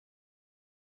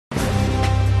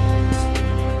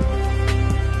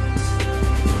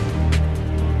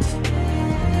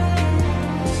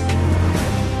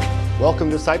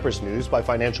Cyprus news by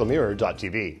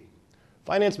FinancialMirror.tv.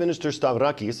 Finance Minister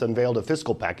Stavrakis unveiled a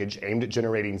fiscal package aimed at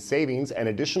generating savings and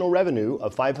additional revenue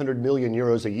of 500 million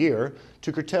euros a year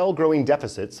to curtail growing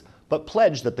deficits, but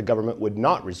pledged that the government would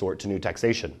not resort to new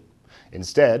taxation.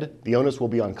 Instead, the onus will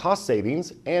be on cost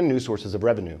savings and new sources of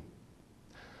revenue.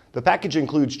 The package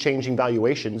includes changing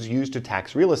valuations used to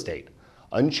tax real estate,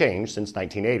 unchanged since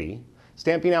 1980,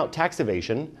 stamping out tax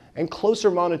evasion, and closer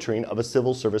monitoring of a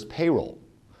civil service payroll.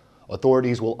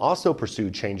 Authorities will also pursue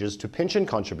changes to pension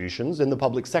contributions in the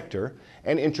public sector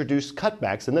and introduce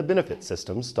cutbacks in the benefit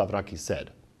systems, Stavrakis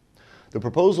said. The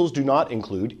proposals do not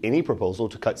include any proposal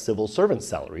to cut civil servants'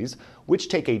 salaries, which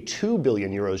take a 2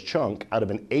 billion euros chunk out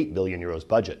of an 8 billion euros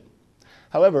budget.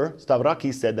 However,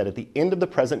 Stavrakis said that at the end of the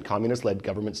present communist-led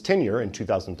government's tenure in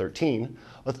 2013,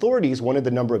 authorities wanted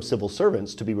the number of civil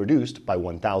servants to be reduced by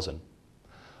 1,000.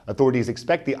 Authorities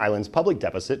expect the island's public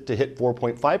deficit to hit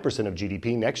 4.5% of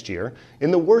GDP next year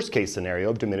in the worst-case scenario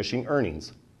of diminishing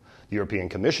earnings. The European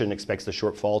Commission expects the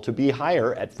shortfall to be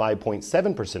higher at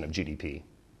 5.7% of GDP.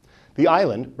 The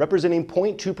island, representing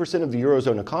 0.2% of the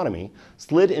Eurozone economy,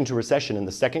 slid into recession in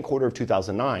the second quarter of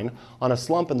 2009 on a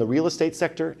slump in the real estate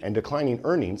sector and declining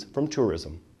earnings from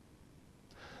tourism.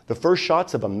 The first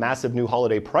shots of a massive new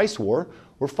holiday price war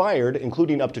were fired,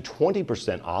 including up to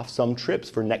 20% off some trips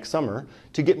for next summer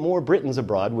to get more Britons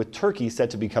abroad, with Turkey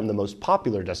set to become the most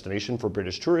popular destination for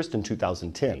British tourists in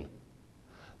 2010.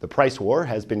 The price war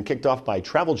has been kicked off by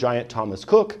travel giant Thomas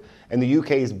Cook and the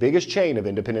UK's biggest chain of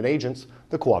independent agents,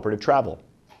 the Cooperative Travel.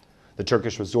 The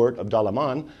Turkish resort of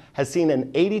Dalaman has seen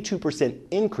an 82%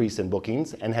 increase in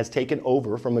bookings and has taken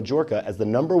over from Majorca as the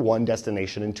 #1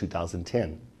 destination in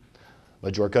 2010.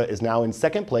 Majorca is now in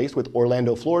second place, with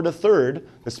Orlando, Florida third,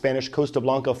 the Spanish Costa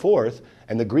Blanca fourth,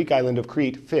 and the Greek island of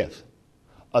Crete fifth.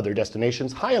 Other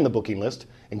destinations high on the booking list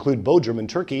include Bodrum in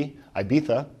Turkey,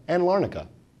 Ibiza, and Larnaca.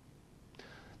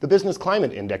 The Business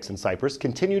Climate Index in Cyprus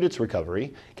continued its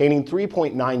recovery, gaining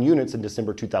 3.9 units in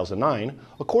December 2009,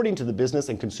 according to the Business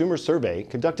and Consumer Survey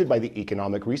conducted by the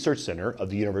Economic Research Center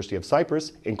of the University of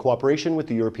Cyprus in cooperation with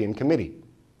the European Committee.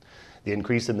 The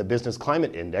increase in the Business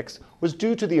Climate Index was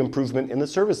due to the improvement in the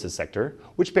services sector,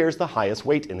 which bears the highest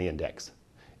weight in the index.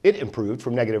 It improved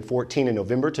from -14 in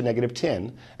November to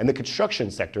 -10, and the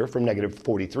construction sector from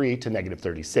 -43 to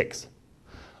 -36.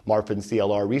 Marfin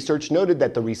CLR research noted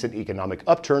that the recent economic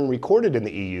upturn recorded in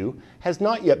the EU has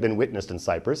not yet been witnessed in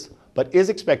Cyprus, but is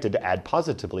expected to add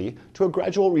positively to a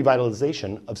gradual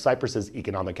revitalization of Cyprus's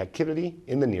economic activity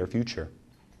in the near future.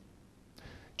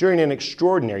 During an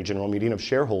extraordinary general meeting of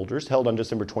shareholders held on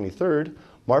December 23rd,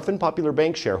 Marfin Popular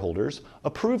Bank shareholders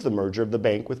approved the merger of the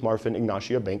bank with Marfin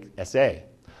Ignatia Bank S.A.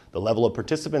 The level of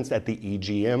participants at the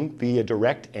EGM via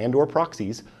direct and/or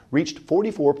proxies reached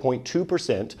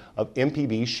 44.2% of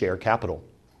MPB's share capital.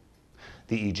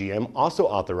 The EGM also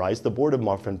authorized the board of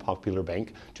Marfin Popular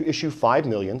Bank to issue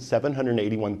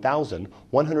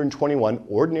 5,781,121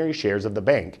 ordinary shares of the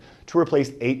bank to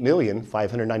replace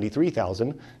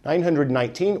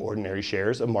 8,593,919 ordinary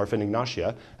shares of Marfin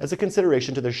Ignatia as a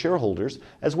consideration to their shareholders,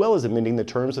 as well as amending the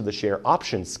terms of the share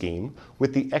option scheme,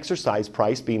 with the exercise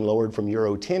price being lowered from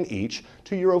Euro 10 each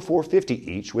to Euro 450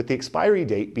 each, with the expiry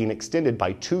date being extended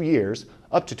by 2 years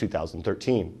up to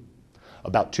 2013.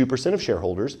 About 2% of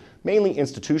shareholders, mainly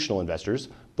institutional investors,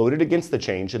 voted against the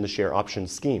change in the share option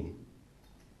scheme.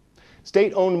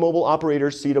 State-owned mobile operator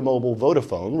CETA Mobile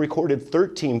Vodafone recorded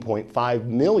 13.5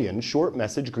 million short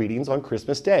message greetings on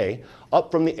Christmas Day,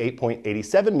 up from the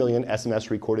 8.87 million SMS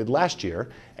recorded last year,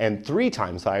 and 3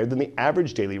 times higher than the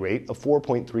average daily rate of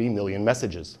 4.3 million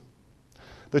messages.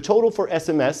 The total for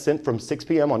SMS sent from 6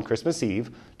 p.m. on Christmas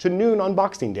Eve to noon on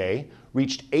Boxing Day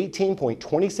reached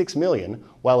 18.26 million,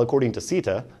 while according to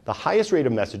CETA, the highest rate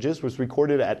of messages was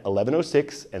recorded at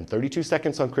 11:06 and 32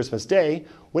 seconds on Christmas Day,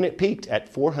 when it peaked at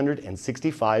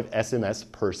 465 SMS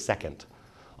per second.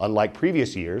 Unlike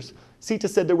previous years, CETA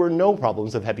said there were no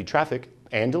problems of heavy traffic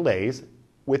and delays,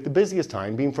 with the busiest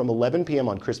time being from 11 p.m.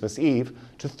 on Christmas Eve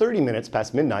to 30 minutes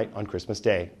past midnight on Christmas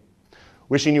Day.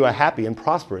 Wishing you a happy and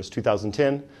prosperous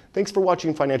 2010. Thanks for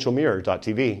watching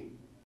FinancialMirror.tv.